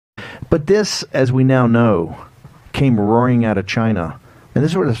But this, as we now know, came roaring out of China. And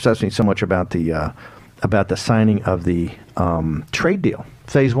this is what upsets me so much about the signing of the trade deal,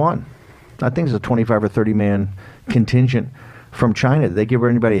 Phase 1. I think it's a 25 or 30 man contingent from China. Did they give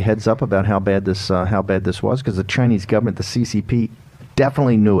anybody a heads up about how bad this was? Because the Chinese government, the CCP,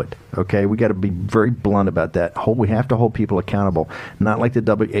 definitely knew it. Okay, we got to be very blunt about that. We have to hold people accountable, not like the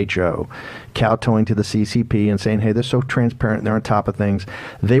WHO, kowtowing to the CCP and saying, hey, they're so transparent and they're on top of things.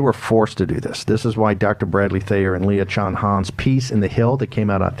 They were forced to do this. This is why Dr. Bradley Thayer and Leah Chan Han's piece in The Hill that came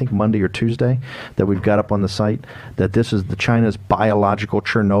out, I think, Monday or Tuesday, that we've got up on the site, that this is China's biological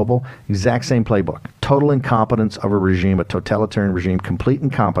Chernobyl, exact same playbook. Total incompetence of a regime, a totalitarian regime, complete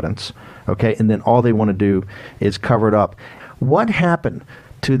incompetence, okay, and then all they want to do is cover it up. What happened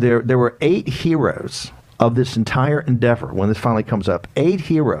to there were 8 heroes of this entire endeavor when this finally comes up. 8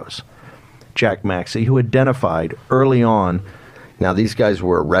 heroes, Jack Maxey, who identified early on. Now, these guys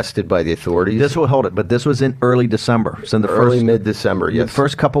were arrested by the authorities? This will hold it, but this was in early December. So in the early mid-December, yes. The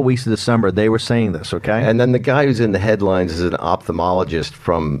first couple weeks of December, they were saying this, okay? And then the guy who's in the headlines is an ophthalmologist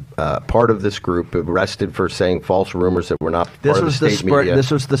from part of this group, arrested for saying false rumors that were not part of the state media.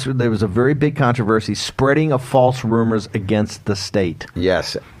 There was a very big controversy, spreading of false rumors against the state.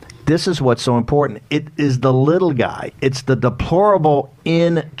 Yes. This is what's so important. It is the little guy. It's the deplorable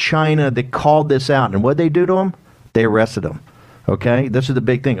in China that called this out. And what did they do to him? They arrested him. Okay, this is the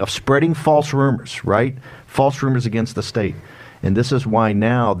big thing of spreading false rumors, right? False rumors against the state, and this is why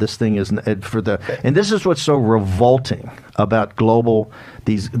now this thing is and this is what's so revolting about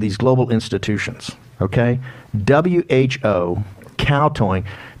these global institutions. Okay, WHO kowtowing.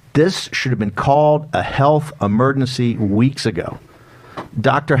 This should have been called a health emergency weeks ago.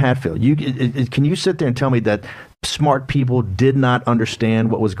 Dr. Hatfield, can you sit there and tell me that smart people did not understand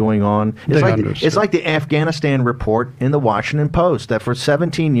what was going on? It's like the Afghanistan report in the Washington Post, that for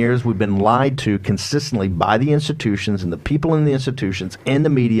 17 years we've been lied to consistently by the institutions and the people in the institutions and the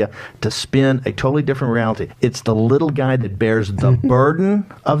media to spin a totally different reality. It's the little guy that bears the burden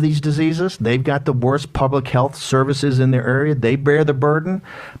of these diseases. They've got the worst public health services in their area. They bear the burden,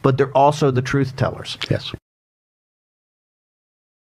 but they're also the truth tellers. Yes.